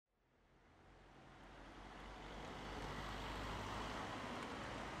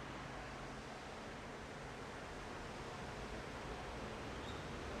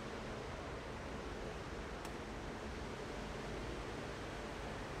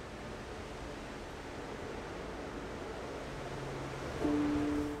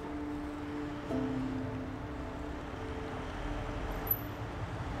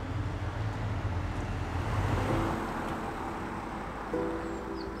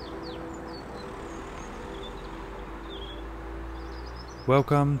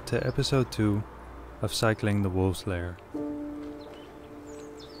Welcome to episode 2 of Cycling the Wolf's Lair.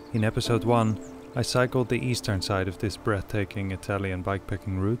 In episode 1, I cycled the eastern side of this breathtaking Italian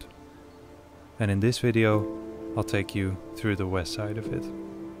bikepacking route, and in this video I'll take you through the west side of it.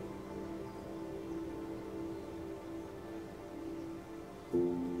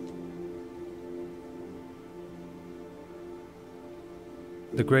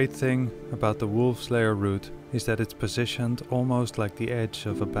 The great thing about the Wolf's Lair route is that it's positioned almost like the edge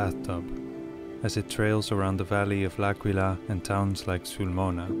of a bathtub, as it trails around the valley of L'Aquila and towns like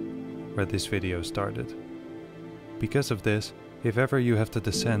Sulmona, where this video started. Because of this, if ever you have to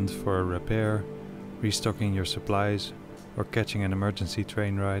descend for a repair, restocking your supplies, or catching an emergency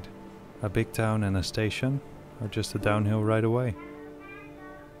train ride, a big town and a station are just a downhill right away.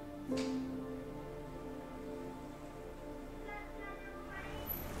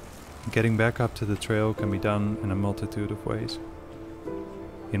 Getting back up to the trail can be done in a multitude of ways.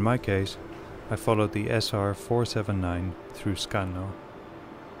 In my case, I followed the SR 479 through Scanno,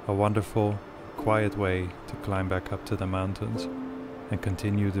 a wonderful, quiet way to climb back up to the mountains and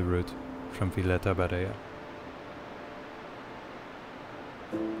continue the route from Villetta Barea.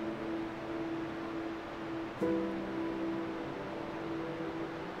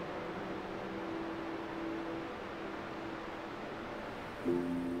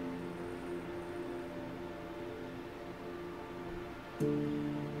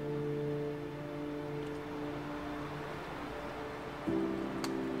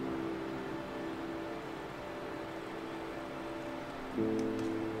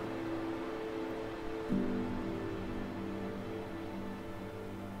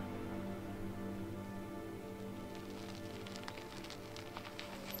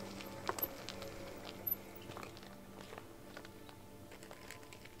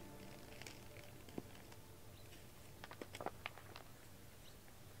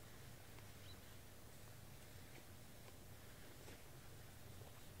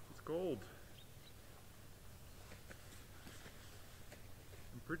 Cold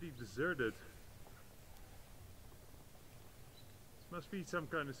and pretty deserted. This must be some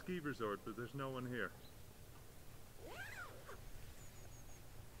kind of ski resort, but there's no one here.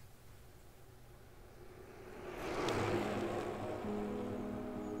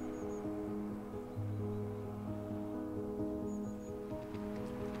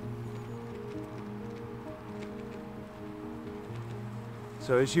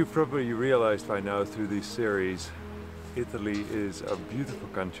 So as you've probably realized by now through this series, Italy is a beautiful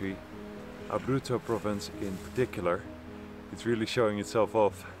country, Abruzzo province in particular. It's really showing itself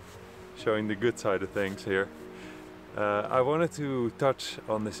off, showing the good side of things here. I wanted to touch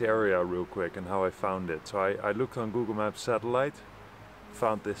on this area real quick and how I found it. So I looked on Google Maps satellite,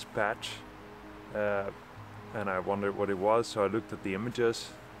 found this patch, and I wondered what it was, so I looked at the images.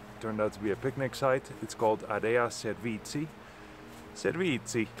 It turned out to be a picnic site. It's called Area Servizi.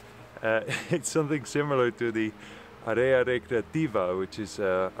 It's something similar to the Area Recreativa, which is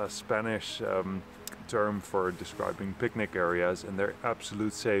a Spanish term for describing picnic areas, and they're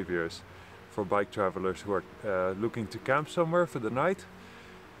absolute saviors for bike travelers who are looking to camp somewhere for the night.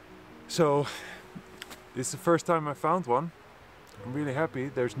 So this is the first time I found one. I'm really happy.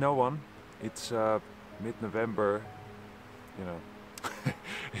 There's no one. It's mid-November, you know.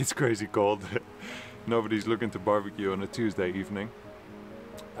 It's crazy cold. Nobody's looking to barbecue on a Tuesday evening,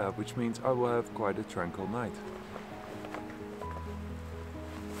 which means I will have quite a tranquil night.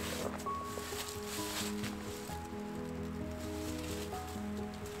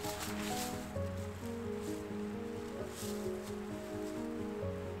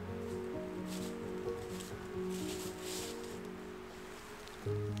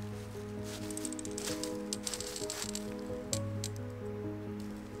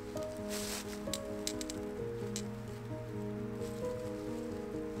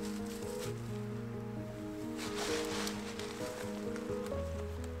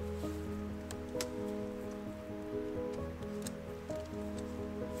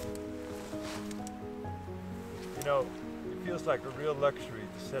 You know, it feels like a real luxury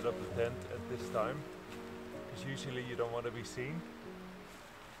to set up the tent at this time, because usually you don't want to be seen.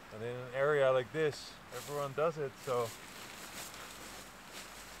 And in an area like this, everyone does it, so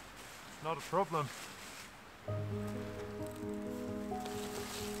it's not a problem.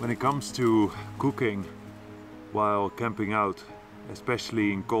 When it comes to cooking while camping out,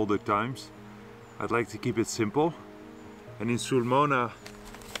 especially in colder times, I'd like to keep it simple. And in Sulmona,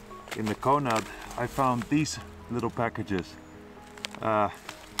 in the Conad, I found these little packages.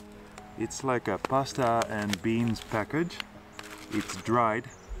 It's like a pasta and beans package. It's dried,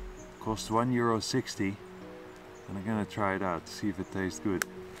 costs €1.60, And I'm gonna try it out to see if it tastes good.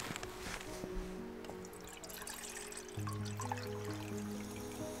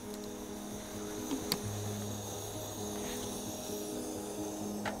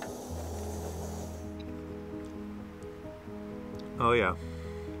 Oh yeah,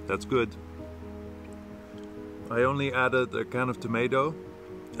 that's good. I only added a can of tomato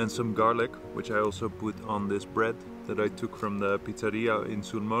and some garlic, which I also put on this bread that I took from the pizzeria in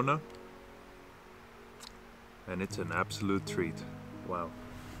Sulmona. And it's an absolute treat. Wow.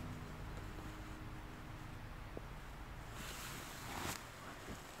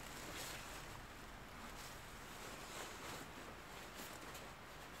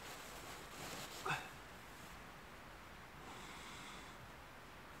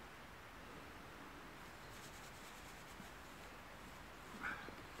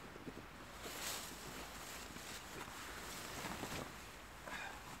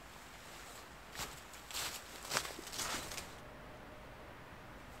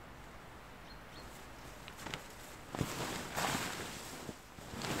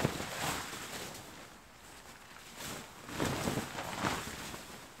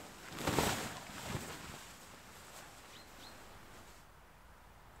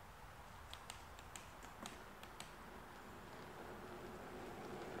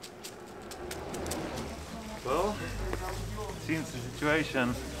 Well, it seems the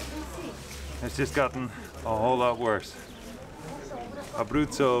situation has just gotten a whole lot worse.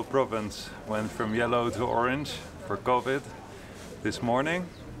 Abruzzo province went from yellow to orange for COVID this morning,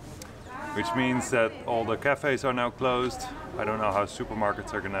 which means that all the cafes are now closed. I don't know how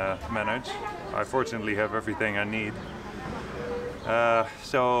supermarkets are gonna manage. I fortunately have everything I need.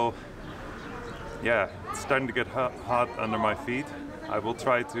 So yeah, it's starting to get hot under my feet. I will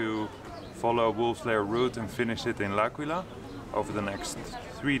try to follow Wolf's Lair route and finish it in L'Aquila over the next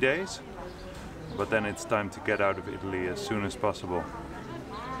 3 days. But then it's time to get out of Italy as soon as possible.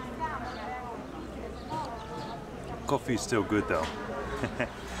 Coffee's still good though.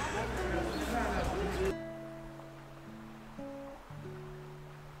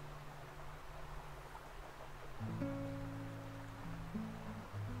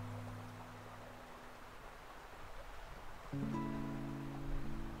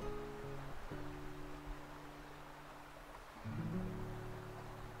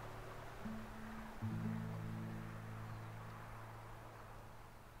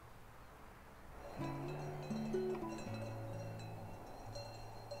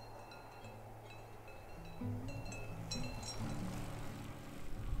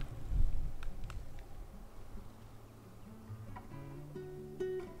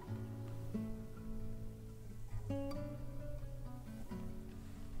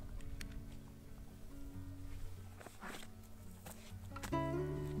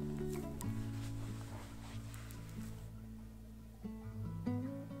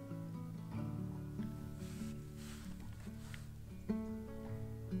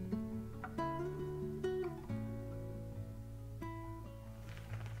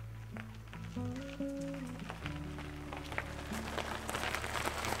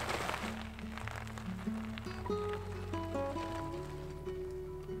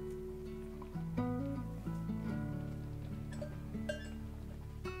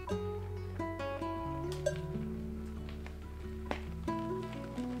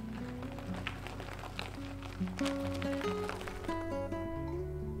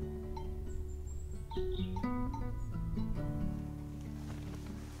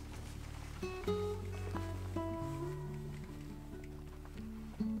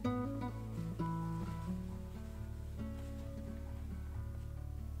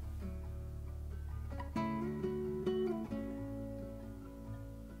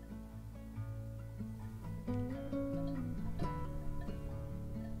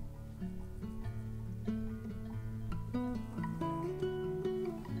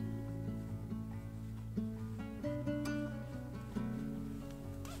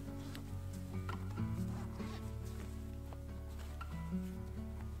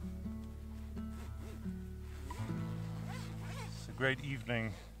 Great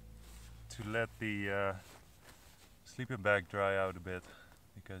evening to let the sleeping bag dry out a bit,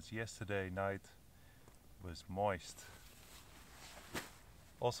 because yesterday night was moist.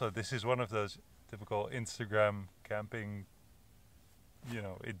 Also, this is one of those typical Instagram camping, you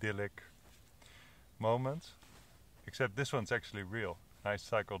know, idyllic moments, except this one's actually real. I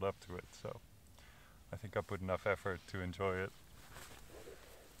cycled up to it, so I think I put enough effort to enjoy it.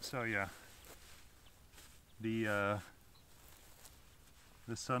 So yeah, the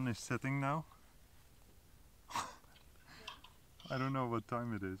sun is setting now. I don't know what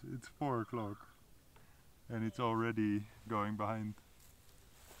time it is. It's 4 o'clock. and it's already going behind,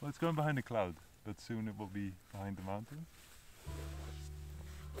 well, it's going behind a cloud, but soon it will be behind the mountain.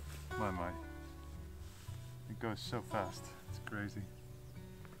 My. It goes so fast, it's crazy.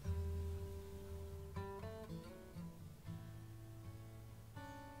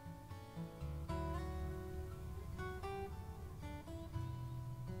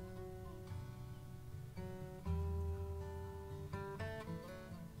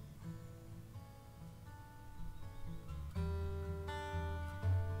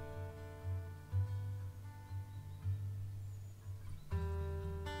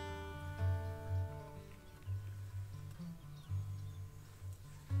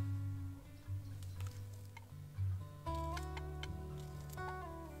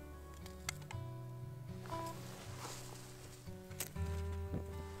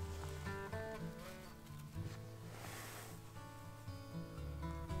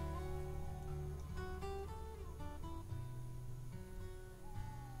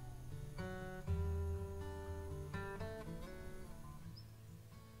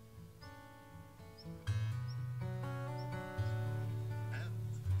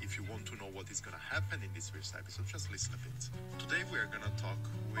 If you want to know what is going to happen in this first episode, just listen a bit. Today we are going to talk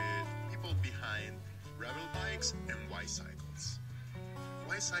with people behind Rebel Bikes and Y-Cycles.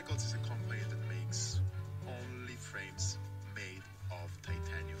 Y-Cycles is a company that makes only frames made of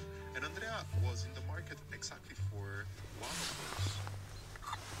titanium. And Andrea was in the market exactly for one of those.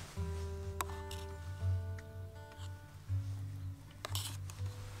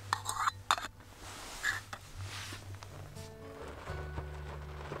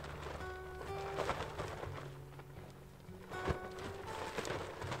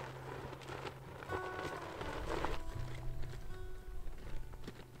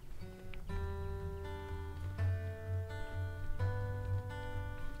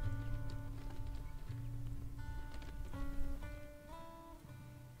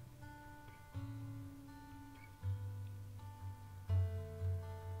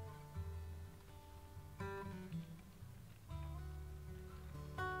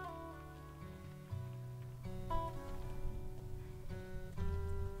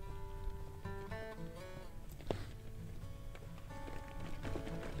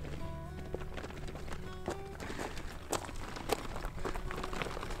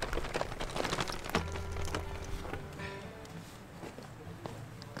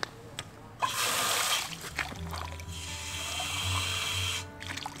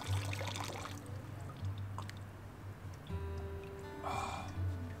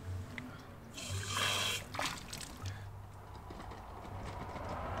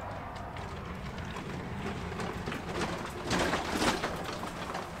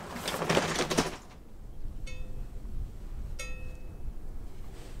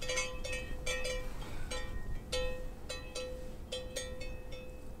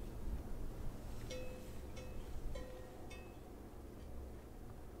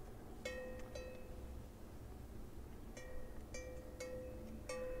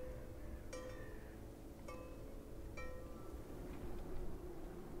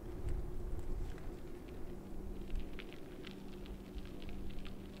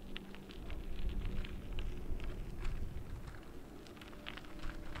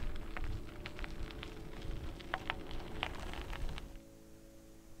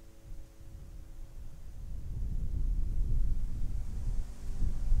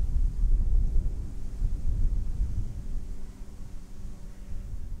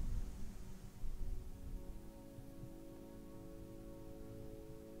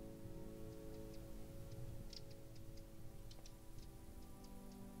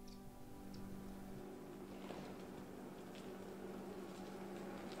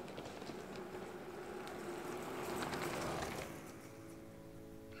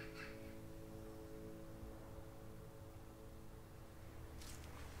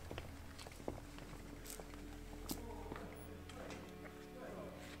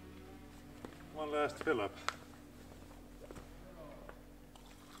 One last fill up.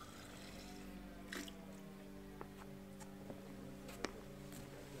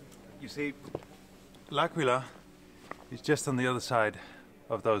 You see, L'Aquila is just on the other side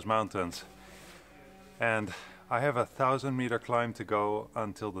of those mountains, and I have a 1,000-meter climb to go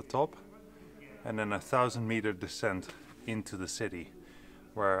until the top, and then a 1,000-meter descent into the city,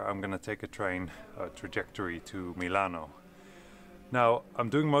 where I'm gonna take a train trajectory to Milano. Now, I'm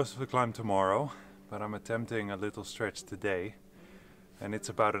doing most of the climb tomorrow, but I'm attempting a little stretch today, and it's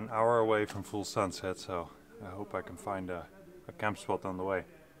about an hour away from full sunset, so I hope I can find a camp spot on the way.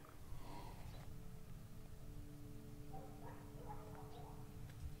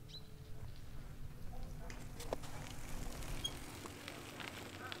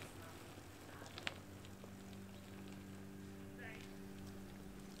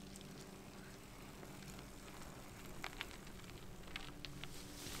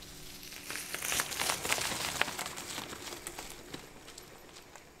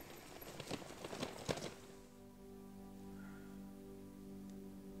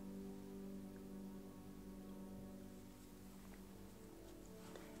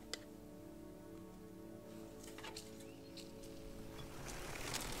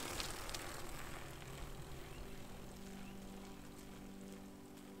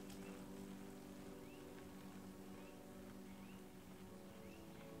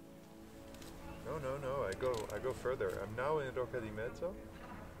 I go further. I'm now in Rocca di Mezzo,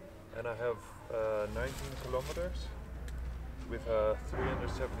 and I have 19 kilometers with a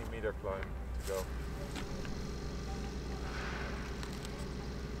 370-meter climb to go.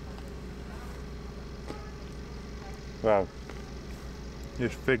 Wow,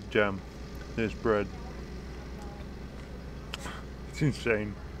 this fig jam, this bread, it's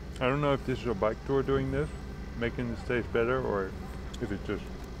insane. I don't know if this is a bike tour doing this, making this taste better, or if it's just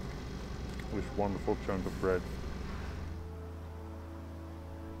this wonderful chunk of bread.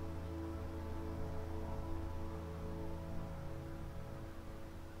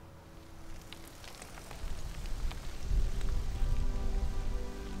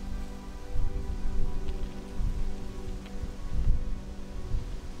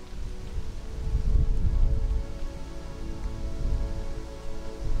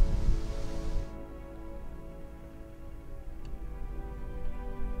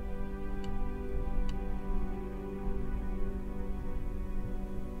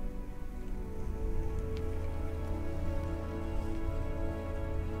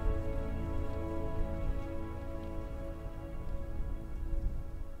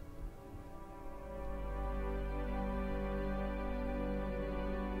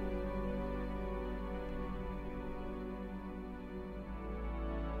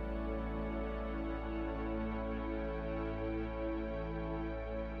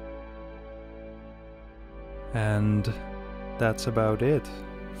 And that's about it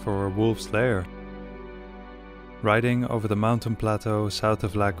for Wolf's Lair. Riding over the mountain plateau south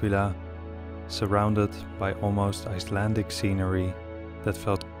of L'Aquila, surrounded by almost Icelandic scenery that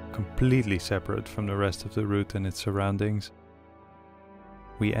felt completely separate from the rest of the route and its surroundings,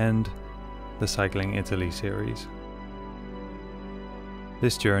 we end the Cycling Italy series.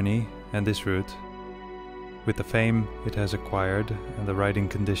 This journey and this route, with the fame it has acquired and the riding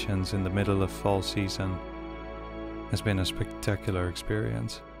conditions in the middle of fall season, has been a spectacular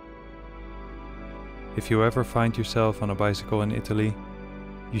experience. If you ever find yourself on a bicycle in Italy,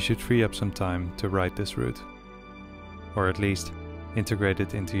 you should free up some time to ride this route, or at least integrate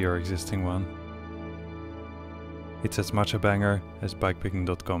it into your existing one. It's as much a banger as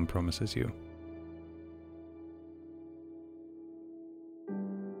bikepacking.com promises you.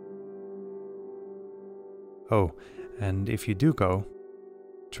 Oh, and if you do go,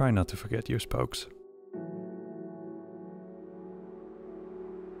 try not to forget your spokes.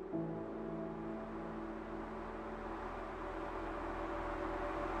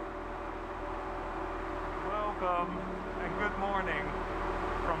 Welcome and good morning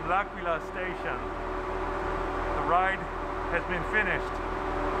from L'Aquila station. The ride has been finished.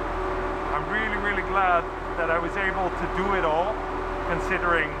 I'm really glad that I was able to do it all,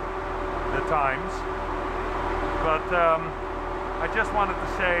 considering the times. But I just wanted to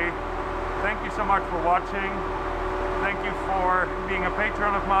say thank you so much for watching. Thank you for being a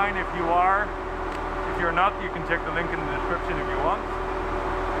patron of mine if you are. If you're not, you can check the link in the description if you want.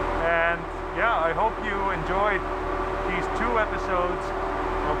 And yeah, I hope you enjoyed these 2 episodes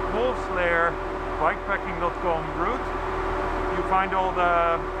of Wolf's Lair Bikepacking.com route. You find all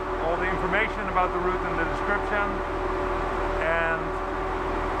the information about the route in the description. And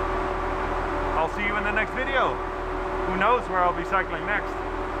I'll see you in the next video. Who knows where I'll be cycling next?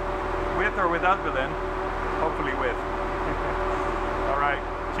 With or without Berlin? Hopefully with. Alright,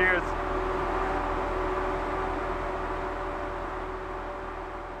 cheers!